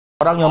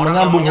Orang yang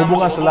menyambung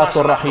hubungan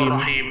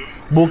silaturahim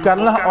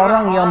bukanlah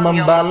orang yang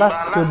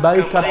membalas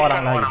kebaikan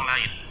orang lain.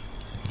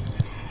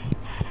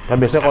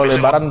 Kan biasanya kalau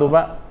lebaran tuh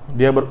Pak,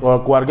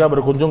 keluarga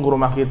berkunjung ke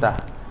rumah kita,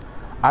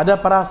 ada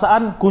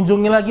perasaan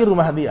kunjungi lagi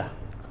rumah dia,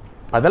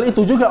 padahal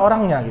itu juga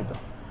orangnya gitu.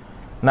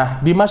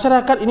 Nah, di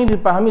masyarakat ini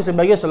dipahami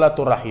sebagai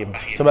silaturahim,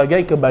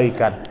 sebagai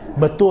kebaikan.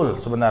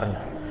 Betul sebenarnya.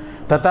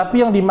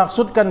 Tetapi yang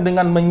dimaksudkan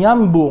dengan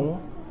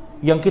menyambung,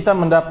 yang kita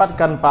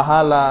mendapatkan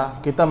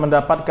pahala, kita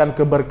mendapatkan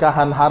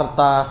keberkahan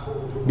harta,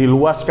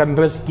 diluaskan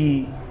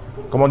rezeki,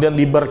 kemudian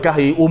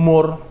diberkahi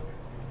umur.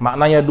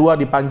 Maknanya dua,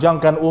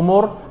 dipanjangkan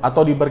umur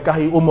atau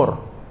diberkahi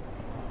umur.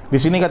 Di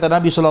sini kata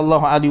Nabi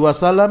Shallallahu Alaihi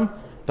Wasallam,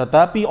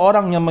 tetapi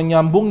orang yang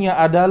menyambungnya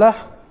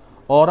adalah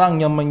orang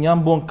yang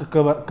menyambung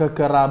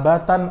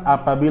kekerabatan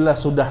apabila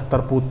sudah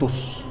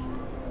terputus.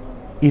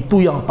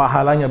 Itu yang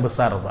pahalanya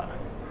besar, Pak.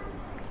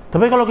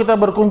 Tapi kalau kita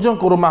berkunjung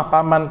ke rumah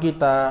paman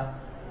kita,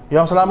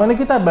 yang selama ini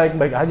kita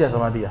baik-baik aja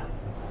sama dia,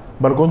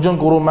 berkunjung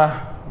ke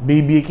rumah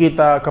bibi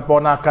kita,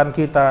 keponakan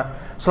kita,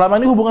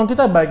 selama ini hubungan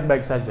kita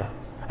baik-baik saja,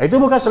 itu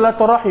bukan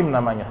silaturahim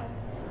namanya.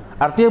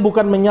 Artinya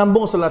bukan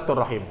menyambung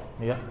silaturahim,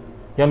 ya,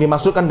 yang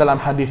dimaksudkan dalam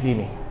hadis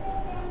ini.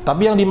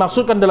 Tapi yang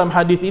dimaksudkan dalam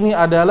hadis ini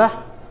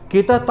adalah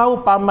kita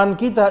tahu paman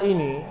kita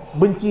ini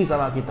benci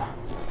sama kita,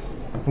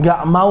 nggak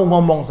mau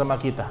ngomong sama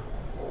kita.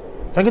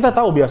 Kan kita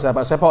tahu biasa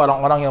Pak, siapa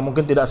orang-orang yang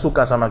mungkin tidak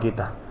suka sama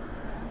kita.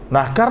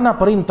 Nah, karena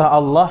perintah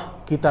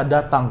Allah, kita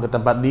datang ke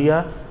tempat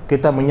dia,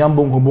 kita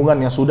menyambung hubungan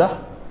yang sudah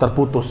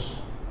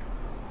terputus.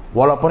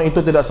 Walaupun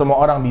itu tidak semua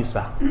orang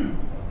bisa.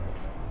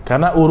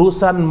 Karena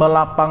urusan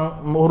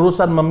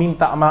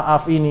meminta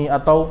maaf ini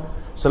atau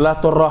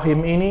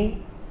silaturahim ini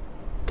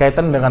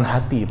kaitan dengan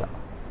hati, Pak.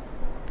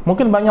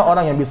 Mungkin banyak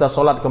orang yang bisa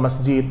sholat ke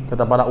masjid,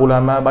 kata para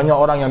ulama, banyak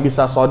orang yang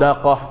bisa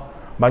sedekah,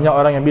 banyak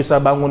orang yang bisa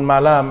bangun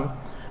malam.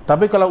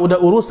 Tapi kalau udah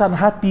urusan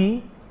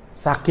hati,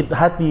 sakit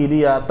hati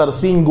dia,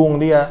 tersinggung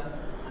dia,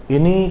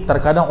 ini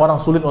terkadang orang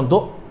sulit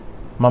untuk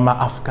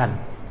memaafkan.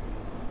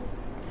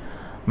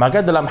 Maka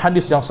dalam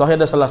hadis yang sahih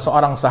ada salah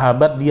seorang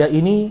sahabat, dia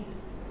ini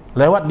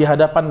lewat di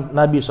hadapan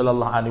Nabi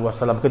Shallallahu Alaihi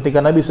Wasallam ketika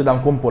Nabi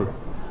sedang kumpul.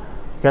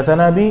 Kata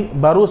Nabi,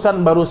 baru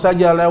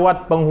saja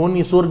lewat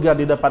penghuni surga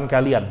di depan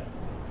kalian.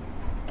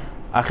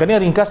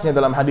 Akhirnya ringkasnya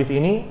dalam hadis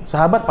ini,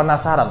 sahabat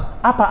penasaran,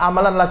 apa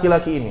amalan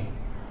laki-laki ini?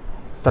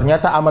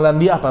 Ternyata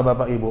amalan dia apa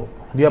Bapak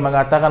Ibu? Dia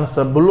mengatakan,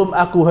 sebelum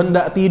aku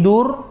hendak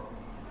tidur,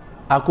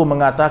 aku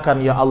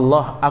mengatakan, ya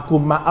Allah, aku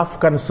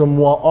maafkan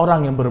semua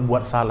orang yang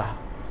berbuat salah.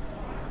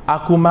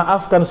 Aku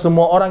maafkan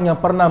semua orang yang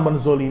pernah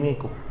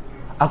menzolimiku.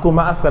 Aku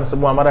maafkan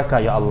semua mereka,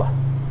 ya Allah.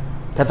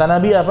 Kata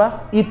Nabi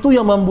apa? Itu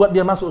yang membuat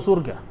dia masuk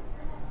surga.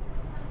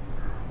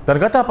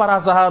 Dan kata para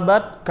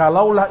sahabat,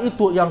 kalaulah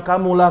itu yang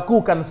kamu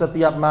lakukan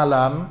setiap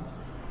malam,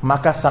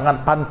 maka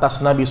sangat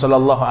pantas Nabi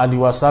Shallallahu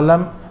Alaihi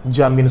Wasallam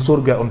jamin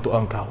surga untuk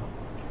engkau.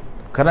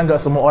 Karena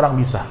nggak semua orang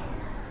bisa.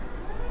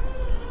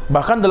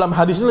 Bahkan dalam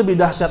hadis ini lebih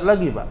dahsyat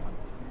lagi, Pak.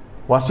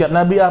 Wasiat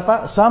Nabi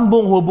apa?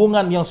 Sambung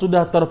hubungan yang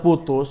sudah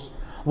terputus,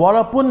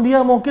 walaupun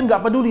dia mungkin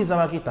nggak peduli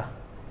sama kita.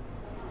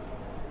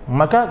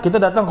 Maka kita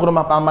datang ke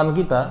rumah paman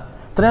kita,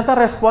 ternyata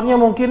responnya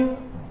mungkin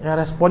ya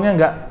responnya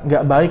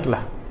nggak baik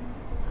lah.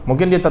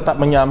 Mungkin dia tetap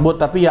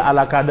menyambut, tapi ya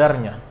ala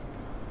kadarnya.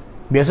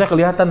 Biasa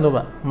kelihatan tuh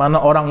Pak,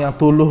 mana orang yang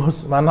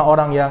tulus, mana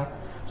orang yang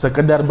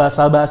sekedar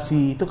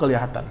basa-basi, itu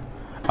kelihatan.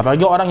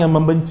 Apalagi orang yang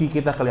membenci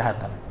kita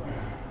kelihatan.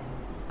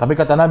 Tapi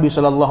kata Nabi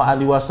Shallallahu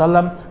Alaihi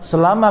Wasallam,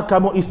 selama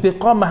kamu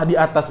istiqomah di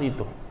atas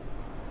itu,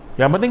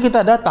 yang penting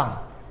kita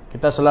datang,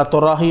 kita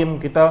silaturahim,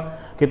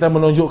 kita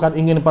menunjukkan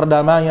ingin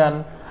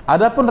perdamaian.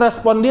 Adapun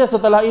respon dia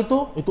setelah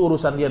itu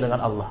urusan dia dengan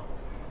Allah.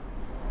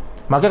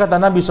 Maka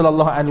kata Nabi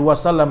Shallallahu Alaihi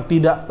Wasallam,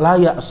 tidak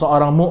layak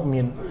seorang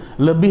mukmin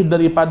lebih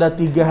daripada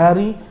 3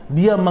 hari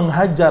dia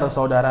menghajar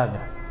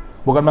saudaranya.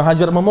 Bukan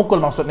menghajar memukul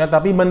maksudnya,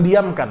 tapi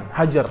mendiamkan,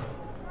 hajar.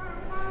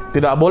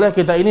 Tidak boleh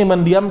kita ini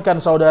mendiamkan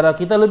saudara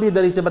kita lebih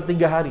dari 3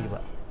 hari,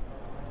 Pak.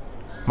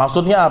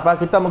 Maksudnya apa?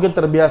 Kita mungkin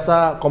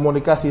terbiasa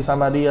komunikasi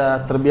sama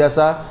dia,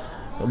 terbiasa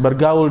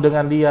bergaul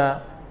dengan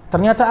dia.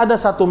 Ternyata ada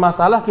satu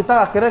masalah,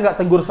 kita akhirnya nggak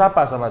tegur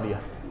sapa sama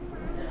dia.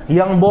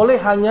 Yang boleh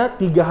hanya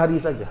 3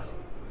 hari saja.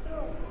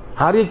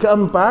 Hari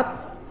keempat,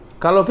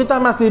 kalau kita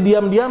masih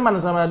diam-diaman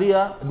sama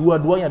dia,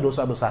 dua-duanya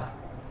dosa besar.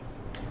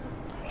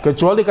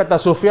 Kecuali kata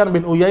Sufyan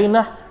bin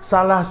Uyainah,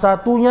 salah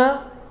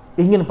satunya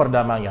ingin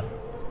perdamaian.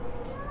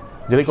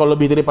 Jadi kalau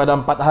lebih daripada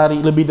 4 hari,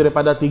 lebih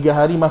daripada 3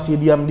 hari masih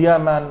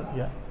diam-diaman,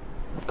 ya,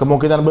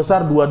 kemungkinan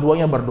besar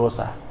dua-duanya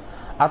berdosa.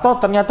 Atau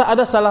ternyata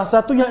ada salah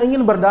satu yang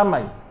ingin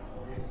berdamai.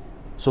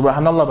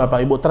 Subhanallah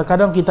Bapak Ibu,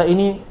 terkadang kita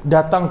ini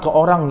datang ke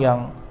orang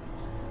yang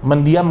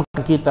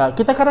mendiamkan kita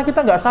karena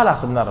kita nggak salah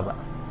sebenarnya, Pak.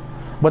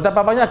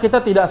 Betapa banyak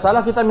kita tidak salah,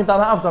 kita minta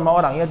maaf sama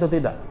orang, ya itu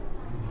tidak.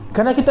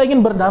 Karena kita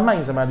ingin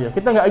berdamai sama dia,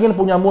 kita nggak ingin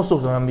punya musuh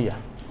dengan dia.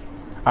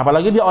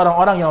 Apalagi dia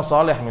orang-orang yang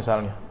soleh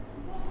misalnya.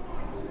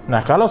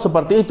 Nah kalau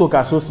seperti itu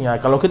kasusnya,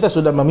 kalau kita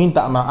sudah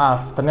meminta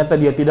maaf, ternyata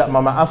dia tidak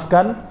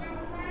memaafkan,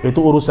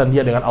 itu urusan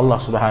dia dengan Allah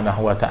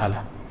Subhanahu Wa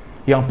Taala.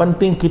 Yang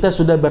penting kita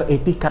sudah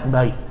beretikat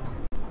baik.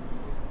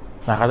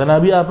 Nah, kata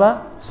Nabi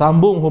apa?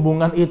 Sambung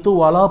hubungan itu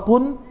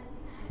walaupun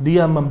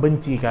dia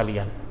membenci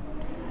kalian.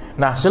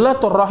 Nah,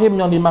 silaturahim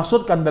yang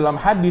dimaksudkan dalam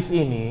hadis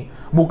ini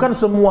bukan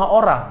semua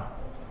orang,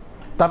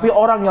 tapi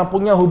orang yang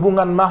punya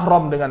hubungan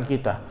mahram dengan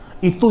kita.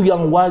 Itu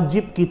yang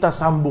wajib kita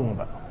sambung,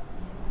 Pak.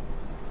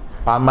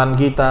 Paman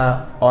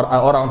kita,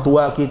 orang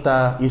tua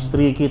kita,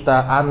 istri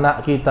kita,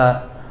 anak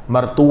kita,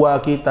 mertua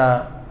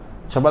kita.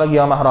 Siapa lagi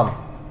yang mahram?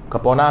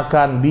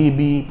 Keponakan,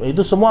 bibi,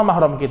 itu semua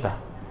mahram kita.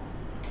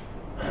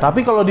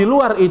 Tapi kalau di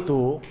luar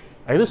itu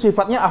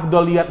sifatnya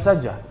afdoliyat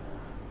saja.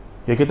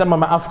 Ya kita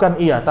memaafkan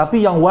iya,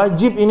 tapi yang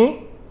wajib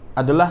ini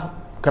adalah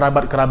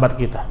kerabat-kerabat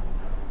kita.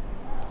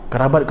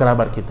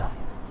 Kerabat-kerabat kita.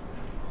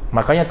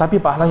 Makanya tapi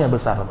pahalanya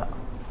besar, Pak.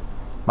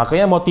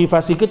 Makanya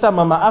motivasi kita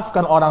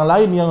memaafkan orang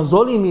lain yang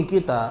zolimi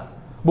kita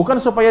bukan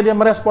supaya dia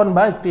merespon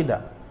baik,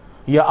 tidak.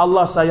 Ya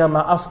Allah, saya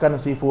maafkan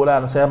si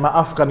fulan, saya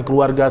maafkan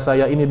keluarga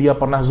saya, ini dia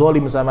pernah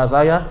zolim sama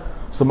saya,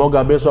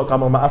 semoga besok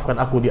kamu maafkan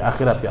aku di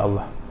akhirat ya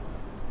Allah.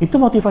 Itu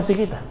motivasi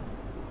kita.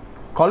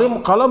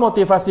 Kalau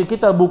motivasi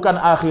kita bukan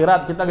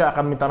akhirat, kita gak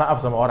akan minta maaf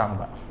sama orang,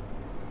 Pak.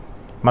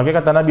 Makanya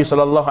kata Nabi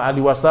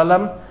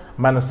SAW,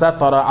 man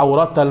satara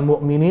auratal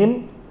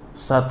mu'minin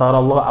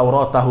satarallahu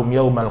auratahum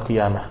yaumal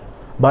qiyamah.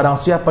 Barang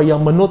siapa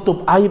yang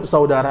menutup aib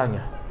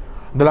saudaranya,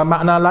 dalam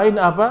makna lain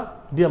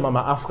apa? Dia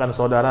memaafkan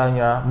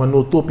saudaranya,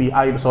 menutupi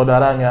aib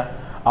saudaranya,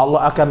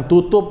 Allah akan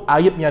tutup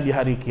aibnya di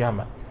hari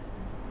kiamat.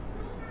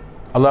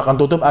 Allah akan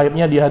tutup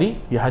aibnya di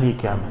hari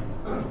kiamat.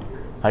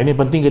 Nah, ini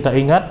penting kita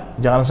ingat,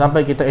 jangan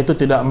sampai kita itu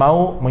tidak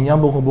mau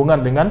menyambung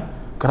hubungan dengan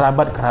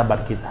kerabat-kerabat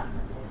kita.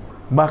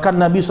 Bahkan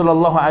Nabi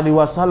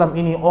SAW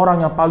ini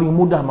orang yang paling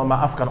mudah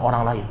memaafkan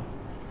orang lain.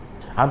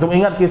 Antum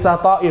ingat kisah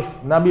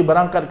Taif, Nabi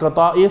berangkat ke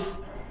Taif.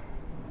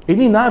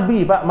 Ini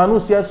Nabi, Pak,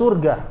 manusia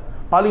surga,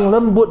 paling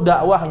lembut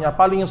dakwahnya,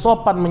 paling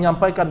sopan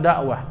menyampaikan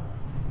dakwah.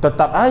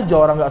 Tetap aja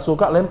orang gak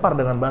suka lempar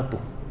dengan batu.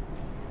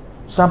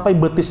 Sampai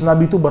betis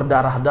Nabi itu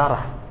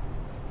berdarah-darah.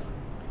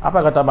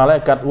 Apa kata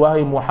malaikat?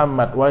 Wahai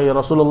Muhammad, wahai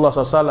Rasulullah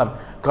SAW,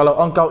 kalau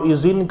engkau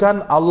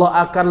izinkan, Allah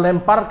akan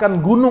lemparkan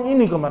gunung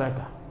ini ke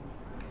mereka.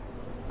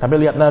 Tapi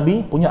lihat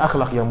Nabi punya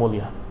akhlak yang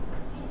mulia.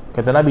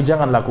 Kata Nabi,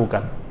 jangan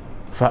lakukan.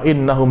 Fa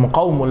innahum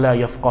qaumun la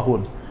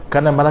yafqahun.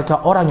 Karena mereka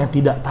orang yang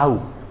tidak tahu.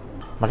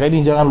 Maka ini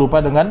jangan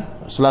lupa dengan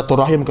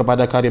silaturahim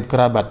kepada karib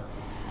kerabat.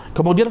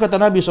 Kemudian kata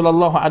Nabi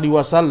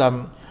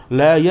SAW,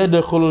 la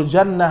yadkhul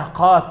jannah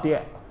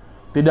qati'.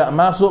 Tidak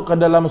masuk ke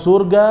dalam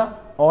surga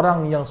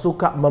orang yang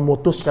suka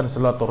memutuskan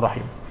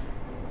silaturahim.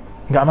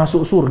 Nggak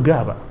masuk surga,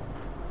 Pak.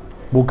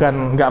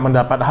 Bukan nggak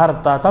mendapat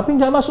harta, tapi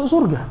nggak masuk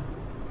surga.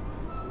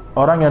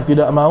 Orang yang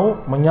tidak mau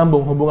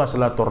menyambung hubungan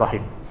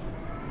silaturahim.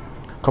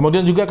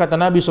 Kemudian juga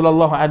kata Nabi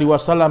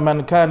SAW,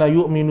 man kana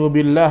yu'minu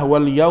billah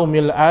wal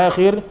yaumil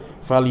akhir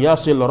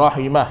falyasil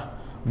rahimah.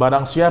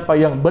 Barang siapa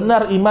yang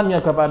benar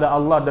imannya kepada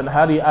Allah dan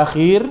hari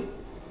akhir,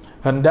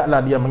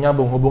 hendaklah dia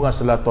menyambung hubungan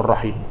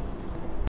silaturahim.